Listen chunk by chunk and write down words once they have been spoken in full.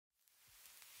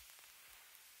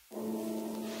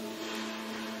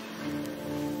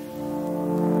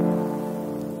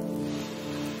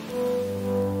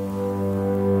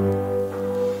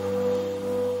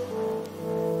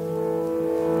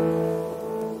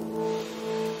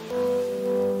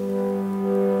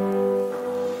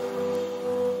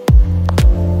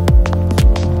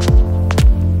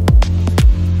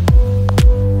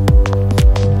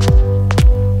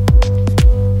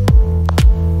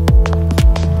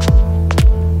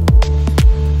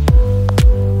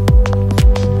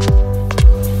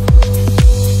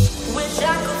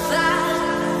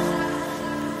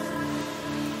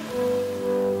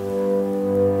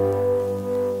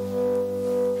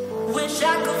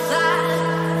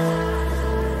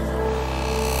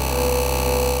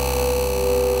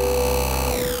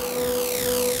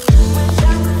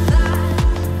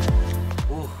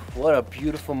What a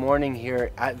beautiful morning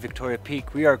here at Victoria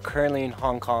Peak. We are currently in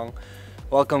Hong Kong.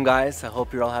 Welcome guys, I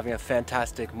hope you're all having a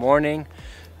fantastic morning.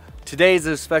 Today is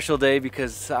a special day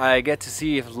because I get to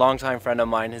see a longtime friend of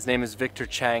mine. His name is Victor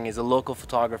Cheng. He's a local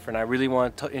photographer and I really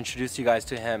want to introduce you guys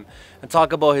to him and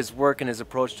talk about his work and his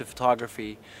approach to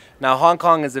photography. Now Hong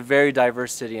Kong is a very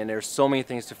diverse city and there's so many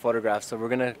things to photograph, so we're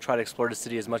going to try to explore the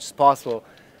city as much as possible.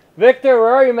 Victor,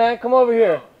 where are you, man? Come over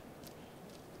here.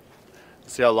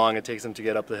 See how long it takes him to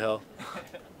get up the hill.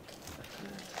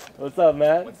 What's up,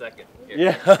 man? 1 second. Here.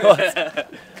 Yeah.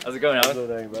 How's it going,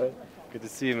 Alen? Good to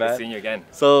see you, man. Good seeing you again.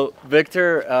 So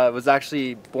Victor was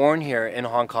actually born here in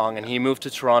Hong Kong, and he moved to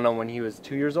Toronto when he was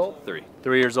 2 years old? 3.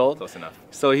 3 years old? Close enough.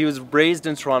 So he was raised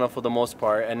in Toronto for the most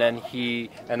part, and then he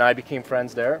and I became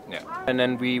friends there. Yeah. And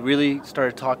then we really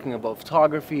started talking about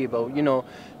photography, about, you know,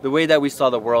 the way that we saw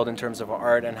the world in terms of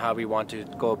art and how we want to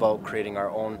go about creating our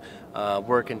own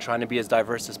work and trying to be as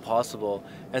diverse as possible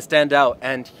and stand out.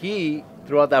 And he,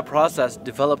 throughout that process,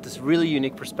 developed this really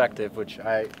unique perspective, which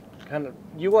I kind of,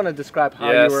 you want to describe how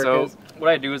your work is? What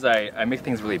I do is I make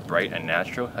things really bright and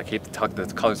natural. I keep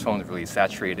the color tones really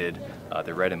saturated.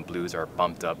 The red and blues are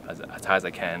bumped up as high as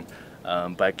I can.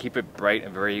 But I keep it bright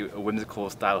and very whimsical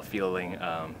style feeling.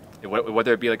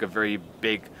 Whether it be like a very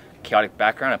big chaotic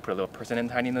background, I put a little person in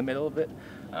tiny in the middle of it.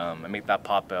 I make that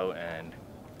pop out, and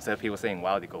instead of people saying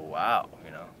wow, they go wow, you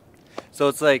know. So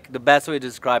it's like, the best way to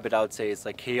describe it, I would say, is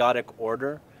like chaotic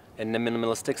order in the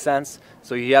minimalistic sense.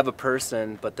 So you have a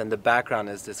person, but then the background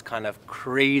is this kind of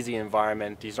crazy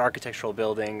environment, these architectural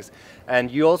buildings, and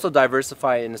you also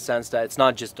diversify in the sense that it's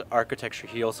not just architecture.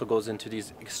 He also goes into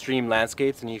these extreme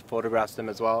landscapes and he photographs them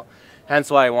as well. Hence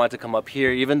why I wanted to come up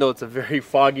here, even though it's a very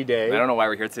foggy day. I don't know why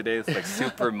we're here today. It's like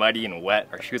super muddy and wet.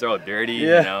 Our shoes are all dirty, you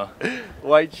know.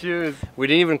 White shoes. We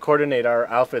didn't even coordinate our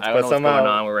outfits, I don't but know somehow what's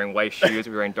going on. We're wearing white shoes.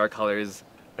 We're wearing dark colors.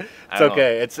 It's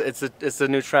okay. It's a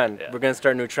new trend. Yeah. We're gonna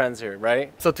start new trends here,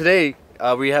 right? So today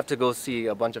we have to go see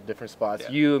a bunch of different spots.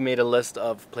 Yeah. You made a list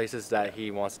of places that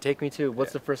he wants to take me to.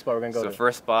 What's the first spot we're gonna go to? So the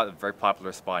first spot, a very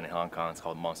popular spot in Hong Kong, it's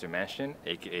called Monster Mansion,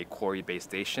 aka Quarry Bay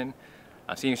Station.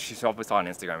 I've seen she's always on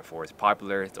Instagram before. It's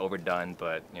popular, it's overdone,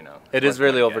 but you know. It is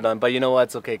really overdone, but you know what?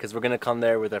 It's okay because we're gonna come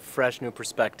there with a fresh new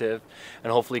perspective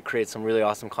and hopefully create some really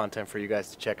awesome content for you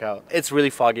guys to check out. It's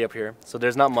really foggy up here, so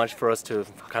there's not much for us to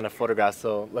kind of photograph.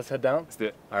 So let's head down. Let's do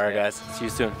it. All right, guys. See you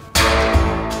soon.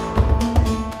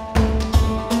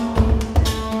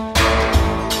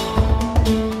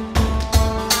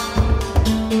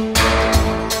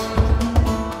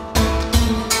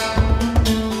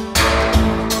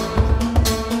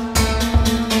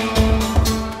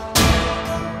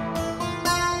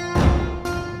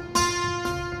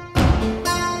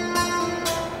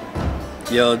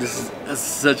 Yo, that's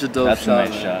such a dope That's shot. a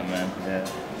nice shot, man. Yeah.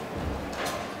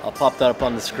 I'll pop that up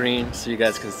on the screen so you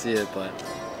guys can see it, but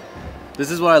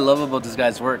this is what I love about this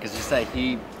guy's work. It's just that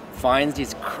he finds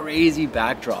these crazy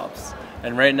backdrops.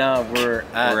 And right now we're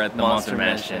at the Monster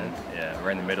Mansion. Yeah,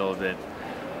 we're in the middle of it.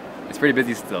 It's pretty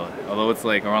busy still, although it's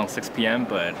like around 6 p.m.,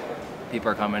 but people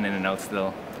are coming in and out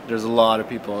still. There's a lot of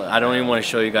people. I don't even want to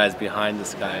show you guys behind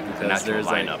this guy because there's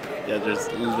like, yeah, there's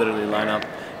literally lineup.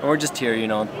 And we're just here, you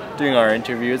know, doing our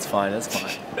interview. It's fine, it's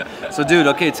fine. So dude,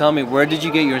 okay, tell me, where did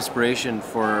you get your inspiration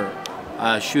for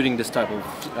shooting this type of,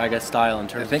 I guess, style in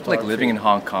terms of I think like living in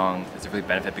Hong Kong is a really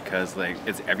benefit because like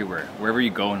it's everywhere. Wherever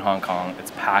you go in Hong Kong, it's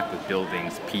packed with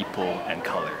buildings, people, and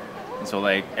color. And so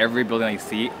like every building that you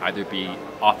see, either be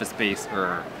office space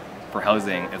or for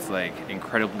housing, it's like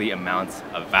incredibly a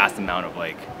vast amount of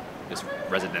like just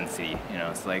residency, you know.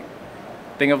 It's like,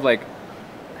 think of like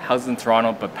houses in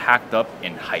Toronto but packed up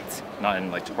in height, not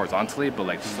in like horizontally, but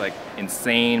like just like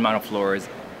insane amount of floors,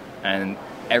 and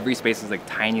every space is like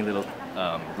tiny little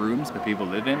rooms where people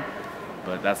live in.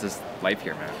 But that's just life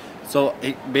here, man. So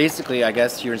basically, I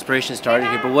guess your inspiration started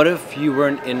here, but what if you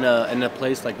weren't in a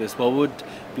place like this? What would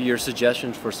be your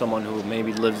suggestions for someone who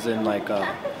maybe lives in like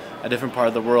a different part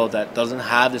of the world that doesn't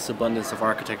have this abundance of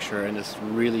architecture and this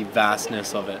really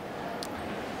vastness of it?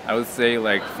 I would say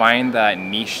like find that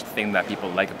niche thing that people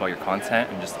like about your content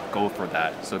and just go for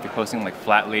that. So if you're posting like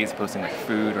flat lays, posting like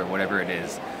food or whatever it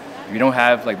is, if you don't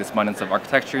have like this abundance of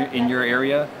architecture in your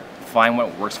area, find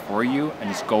what works for you and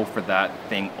just go for that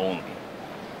thing only.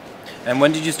 And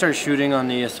when did you start shooting on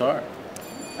the ESR?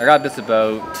 I got this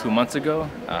about 2 months ago.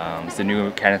 It's a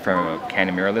new Canon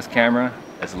mirrorless camera.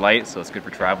 It's light, so it's good for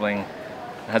traveling.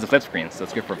 It has a flip screen, so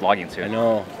it's good for vlogging too. I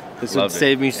know. This would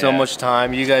save me so much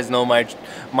time. You guys know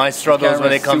my struggles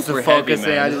when it comes to focusing.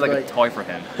 Heavy, I just like a toy for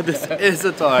him. This is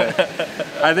a toy.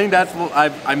 I think that's what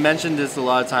I mentioned this a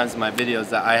lot of times in my videos,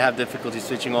 that I have difficulty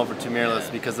switching over to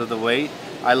mirrorless because of the weight.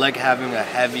 I like having a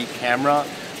heavy camera,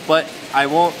 but I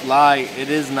won't lie, it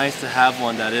is nice to have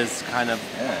one that is kind of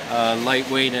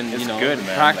lightweight and it's you know good,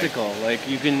 man. practical. Like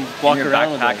you can walk in your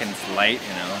around backpack with it. and it's light,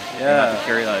 you know. Yeah. You don't have to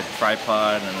carry a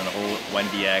tripod and then the whole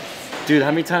 1DX. Dude,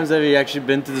 how many times have you actually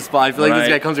been to the spot? I feel like this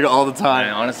guy comes here all the time.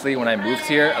 And honestly, when I moved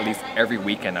here, at least every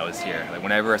weekend I was here. Like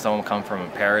whenever someone come from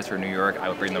Paris or New York, I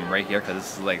would bring them right here because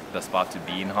this is like the spot to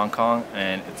be in Hong Kong,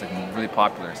 and it's like really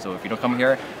popular. So if you don't come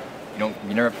here,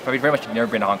 probably very much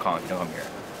never been to Hong Kong if you don't come here.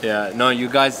 Yeah, no, you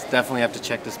guys definitely have to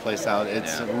check this place out.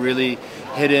 It's a really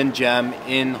hidden gem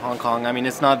in Hong Kong. I mean,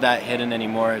 it's not that hidden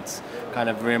anymore. It's kind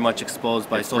of very much exposed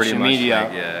by social media.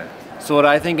 Like, So what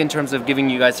I think in terms of giving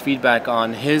you guys feedback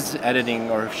on his editing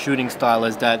or shooting style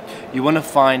is that you want to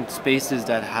find spaces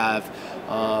that have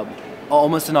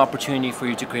almost an opportunity for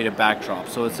you to create a backdrop.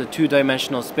 So it's a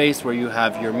two-dimensional space where you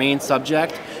have your main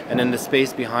subject and then the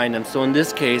space behind them. So in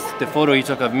this case, the photo he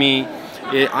took of me,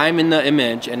 I'm in the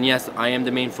image, and yes, I am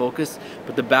the main focus,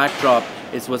 but the backdrop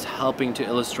is what's helping to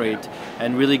illustrate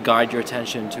and really guide your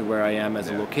attention to where I am as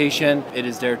a location. It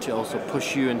is there to also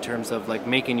push you in terms of like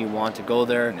making you want to go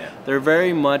there. They're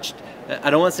very much, I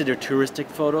don't want to say they're touristic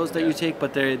photos that you take,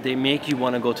 but they make you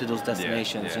want to go to those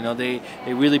destinations. You know, they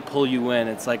really pull you in.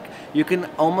 It's like you can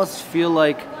almost feel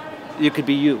like you could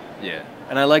be you. Yeah.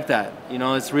 And I like that. You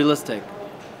know, it's realistic.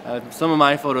 Some of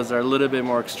my photos are a little bit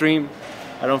more extreme.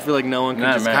 I don't feel like no one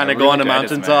can just kind of go on a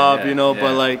mountaintop, you know,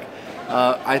 but like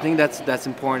I think that's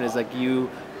important, is like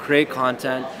you create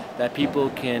content that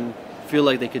people can feel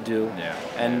like they could do.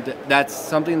 And that's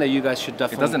something that you guys should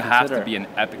definitely consider. It doesn't have to be an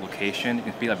epic location. It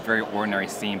can be a very ordinary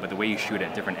scene, but the way you shoot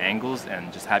at different angles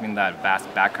and just having that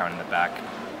vast background in the back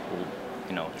will,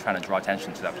 you know, trying to draw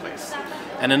attention to that place.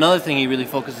 And another thing he really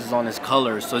focuses on is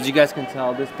colors. So as you guys can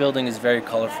tell, this building is very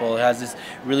colorful. It has this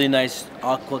really nice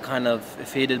aqua kind of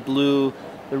faded blue,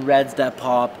 the reds that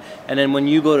pop, and then when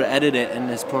you go to edit it in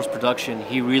this post-production,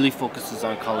 he really focuses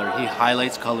on color. He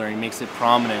highlights color and makes it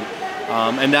prominent,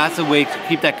 and that's a way to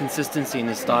keep that consistency in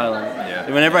his style.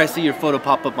 And whenever I see your photo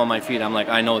pop up on my feed, I'm like,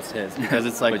 I know it's his, because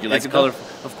it's like, it's colorful.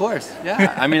 Of course,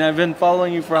 yeah. I mean, I've been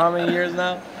following you for how many years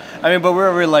now? I mean, but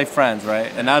we're real life friends, right?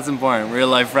 And that's important, real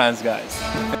life friends, guys.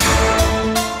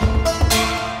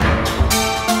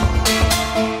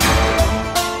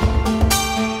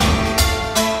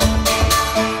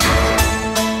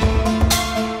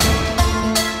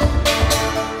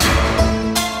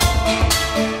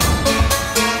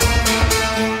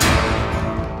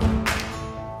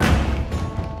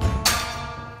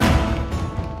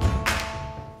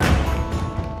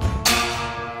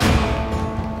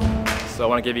 So I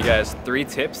want to give you guys 3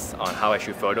 tips on how I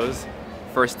shoot photos.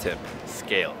 First tip,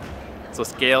 scale. So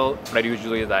scale, what I do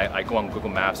usually is I go on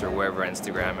Google Maps or wherever,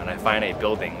 Instagram, and I find a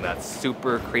building that's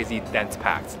super crazy dense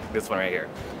packed, this one right here.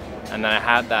 And then I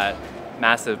have that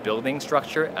massive building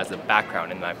structure as a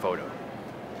background in my photo.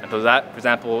 And so that, for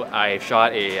example, I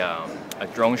shot a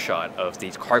drone shot of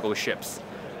these cargo ships.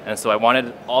 And so I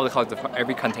wanted all the colors of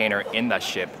every container in that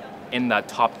ship in that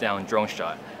top-down drone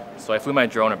shot. So I flew my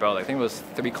drone about, I think it was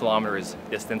 3 kilometers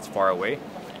distance far away.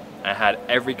 I had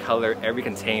every color, every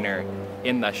container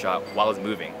in that shot while it was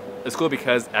moving. It's cool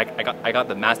because I got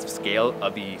the massive scale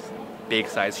of the big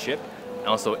size ship, and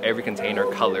also every container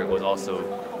color was also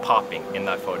popping in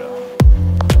that photo.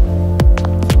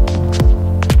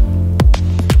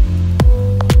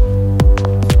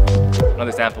 Another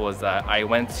example is that I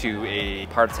went to a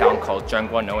part of town called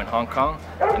Zhengguano in Hong Kong,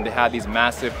 and they had these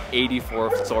massive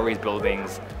 84 stories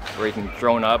buildings where you can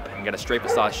drone up and get a straight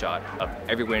facade shot of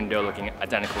every window looking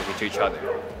identical to each other.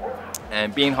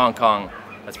 And being in Hong Kong,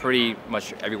 that's pretty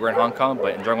much everywhere in Hong Kong,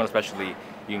 but in Zhengguano especially,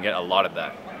 you can get a lot of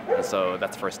that. And so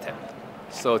that's the first tip.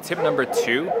 So tip number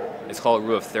 2 is called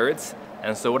rule of thirds.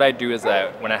 And so what I do is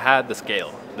that when I had the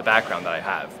scale, the background that I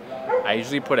have, I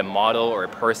usually put a model or a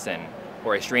person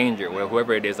or a stranger, or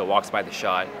whoever it is that walks by the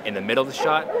shot, in the middle of the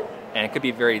shot, and it could be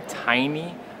very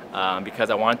tiny because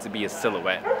I want it to be a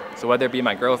silhouette. So whether it be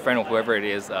my girlfriend or whoever it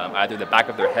is, either the back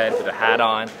of their head with a hat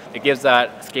on, it gives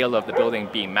that scale of the building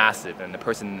being massive and the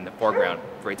person in the foreground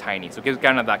very tiny. So it gives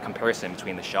kind of that comparison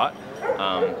between the shot.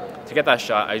 To get that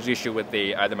shot, I usually shoot with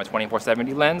either my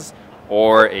 24-70 lens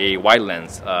or a wide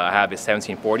lens. I have a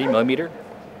 1740 millimeter,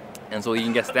 and so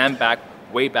you can stand back,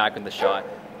 way back in the shot.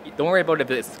 Don't worry about if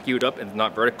it's skewed up and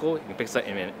not vertical. You can fix that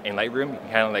in Lightroom. You can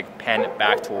kind of like pan it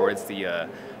back towards the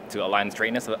to align the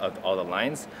straightness of all the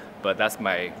lines. But that's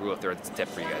my rule of thirds tip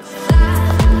for you guys.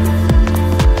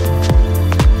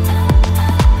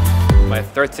 My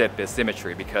third tip is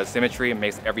symmetry, because symmetry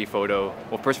makes every photo,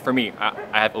 well, first for me,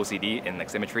 I have OCD in like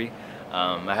symmetry.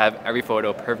 I have every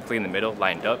photo perfectly in the middle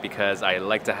lined up because I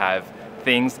like to have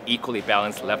things equally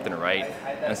balanced left and right.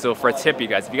 And so for a tip, you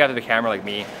guys, if you guys have a camera like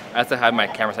me, I have to have my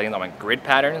camera settings on my grid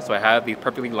pattern, so I have these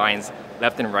perfectly lines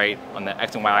left and right on the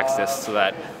X and Y axis so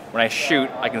that when I shoot,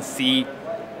 I can see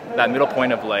that middle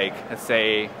point of like, let's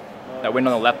say, that wind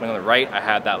on the left, wind on the right, I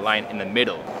have that line in the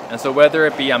middle. And so whether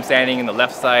it be I'm standing in the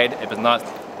left side, if it's not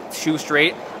too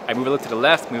straight, I move a little to the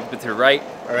left, move a bit to the right.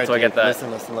 All right, so I get that.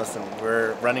 Listen.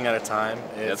 We're running out of time.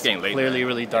 It's getting late. Clearly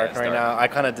really dark right now. I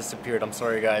kind of disappeared. disappeared. I'm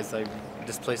sorry, guys.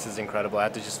 This place is incredible. I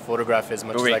had to just photograph it as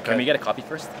much as I could. Can we get a copy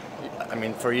first? I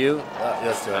mean, for you,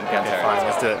 let's do it. Okay, fine.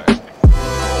 Let's do it.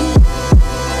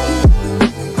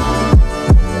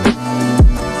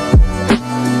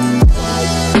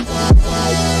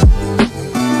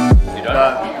 You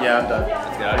done? Yeah, I'm done.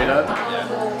 Let's get out Are you of done? here.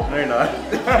 Yeah. No, you're not.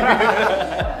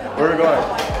 Where are we going?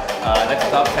 Next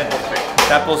stop, Temple Street.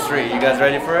 Temple Street. You guys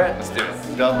ready for it? Let's do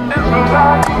it. Go.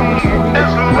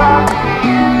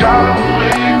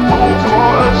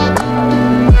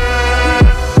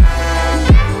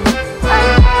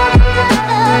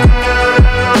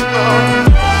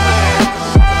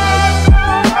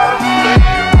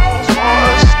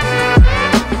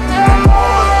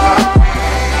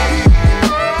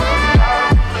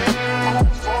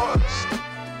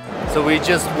 So we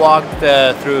just walked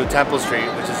through Temple Street,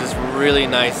 which is this really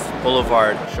nice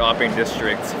boulevard. Shopping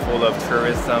district full of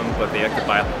tourism, but they like to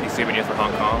buy these souvenirs for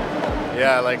Hong Kong.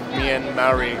 Yeah, like me and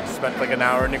Maori spent like an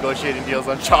hour negotiating deals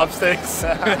on chopsticks.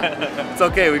 It's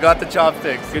okay, we got the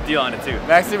chopsticks. Good deal on it too.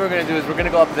 Next thing we're gonna do is we're gonna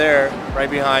go up there,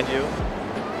 right behind you.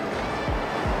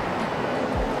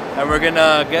 And we're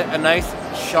gonna get a nice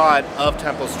shot of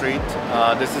Temple Street.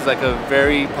 This is like a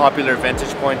very popular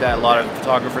vantage point that a lot of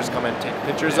photographers come and take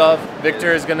pictures of.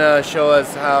 Victor is gonna show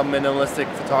us how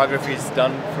minimalistic photography is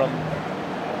done from...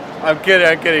 I'm kidding,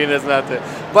 it doesn't have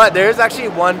to. But there is actually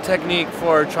one technique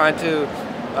for trying to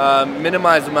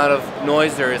minimize the amount of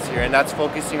noise there is here, and that's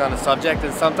focusing on the subject,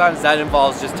 and sometimes that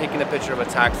involves just taking a picture of a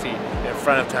taxi in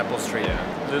front of Temple Street.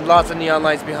 Yeah. There's lots of neon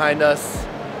lights behind us.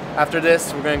 After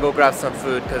this, we're gonna go grab some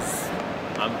food because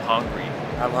I'm hungry.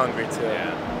 I'm hungry too.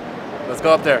 Yeah. Let's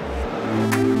go up there.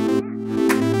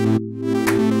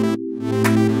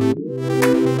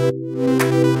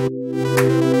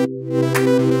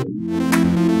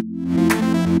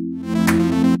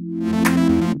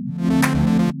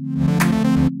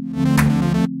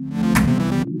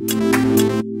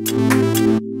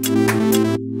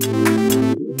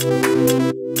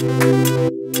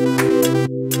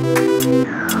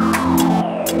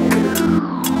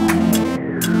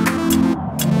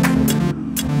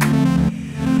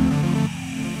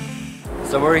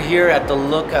 So we're here at the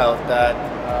lookout that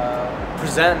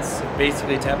presents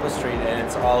basically Temple Street and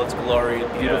it's all its glory,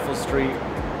 beautiful street,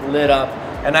 lit up.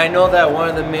 And I know that one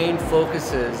of the main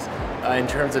focuses in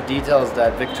terms of details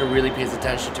that Victor really pays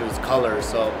attention to is color.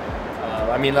 So,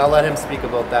 I mean, I'll let him speak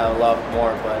about that a lot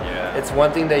more, but it's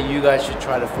one thing that you guys should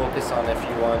try to focus on if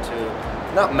you want to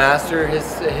not master his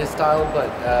style, but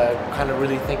kind of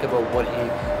really think about what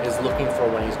he is looking for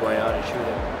when he's going out and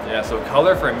shooting. Yeah, so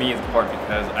color for me is important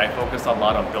because I focus a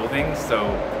lot on buildings. So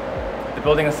the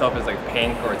building itself is like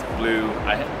pink or it's blue.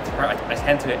 I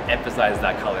tend to emphasize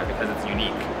that color because it's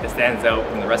unique. It stands out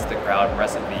from the rest of the crowd, the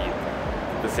rest of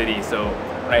the city. So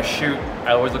when I shoot,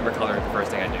 I always look for color the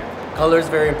first thing I do. Color is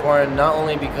very important, not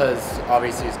only because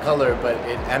obviously it's color, but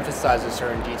it emphasizes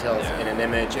certain details in an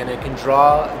image, and it can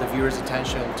draw the viewer's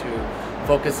attention to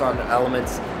focus on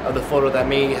elements of the photo that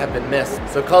may have been missed.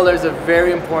 So color is a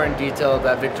very important detail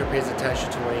that Victor pays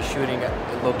attention to when he's shooting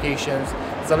at locations.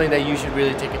 It's something that you should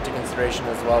really take into consideration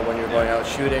as well when you're going out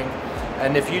shooting.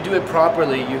 And if you do it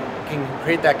properly, you can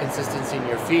create that consistency in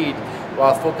your feed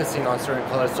while focusing on certain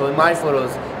colors. So in my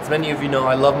photos, as many of you know,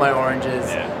 I love my oranges,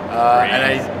 and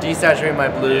I desaturate my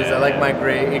blues. I like my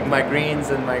greens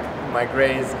and my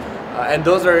grays, and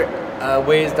those are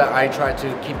ways that I try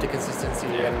to keep the consistency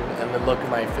and the look in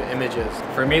my images.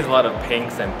 For me, it's a lot of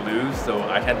pinks and blues, so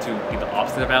I tend to be the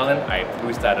opposite of Alen. I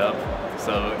boost that up.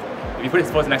 So if you put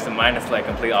his photos next to mine, it's like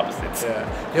complete opposites.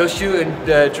 Yeah, he'll shoot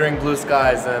during blue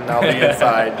skies, and I'll be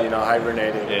inside,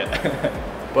 hibernating. Yeah.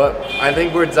 But I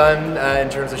think we're done in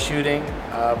terms of shooting.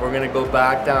 We're gonna go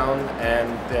back down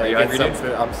and get some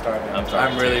food. I'm starving.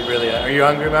 I'm really. Are you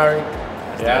hungry, Maori?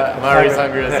 Yeah, Maori's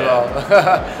hungry as well.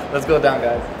 Let's go down,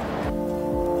 guys.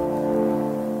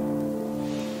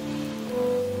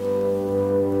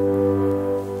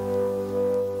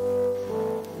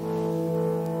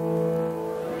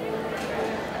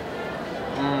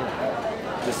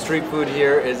 The street food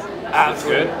here is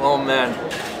Absolutely. Good? Oh man,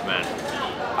 Man,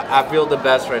 I feel the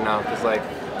best right now because like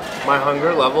my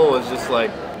hunger level was just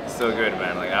like. so good,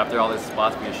 man. Like after all this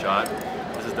spots being shot,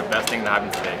 this is the best thing that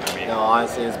happened today for me. No,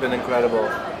 honestly, it's been incredible.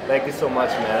 Thank you so much,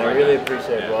 man. I really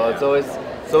appreciate it, bro. Yeah.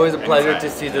 It's always a pleasure to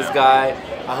see this guy.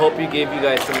 I hope he gave you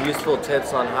guys some useful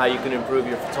tips on how you can improve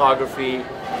your photography.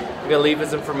 I'm gonna leave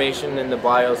his information in the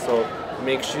bio, so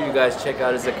make sure you guys check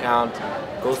out his account.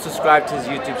 Go subscribe to his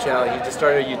YouTube channel. He just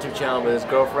started a YouTube channel with his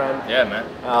girlfriend. Yeah, man.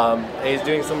 And he's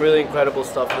doing some really incredible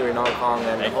stuff here in Hong Kong,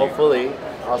 and Thank you. hopefully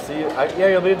I'll see you. Yeah,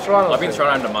 you'll be in Toronto. I'll be in soon.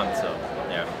 Toronto in a month, so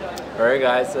yeah. All right,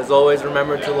 guys. As always,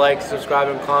 remember to like, subscribe,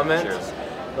 and comment. Cheers.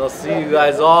 I'll see you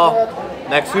guys all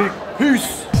next week.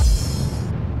 Peace.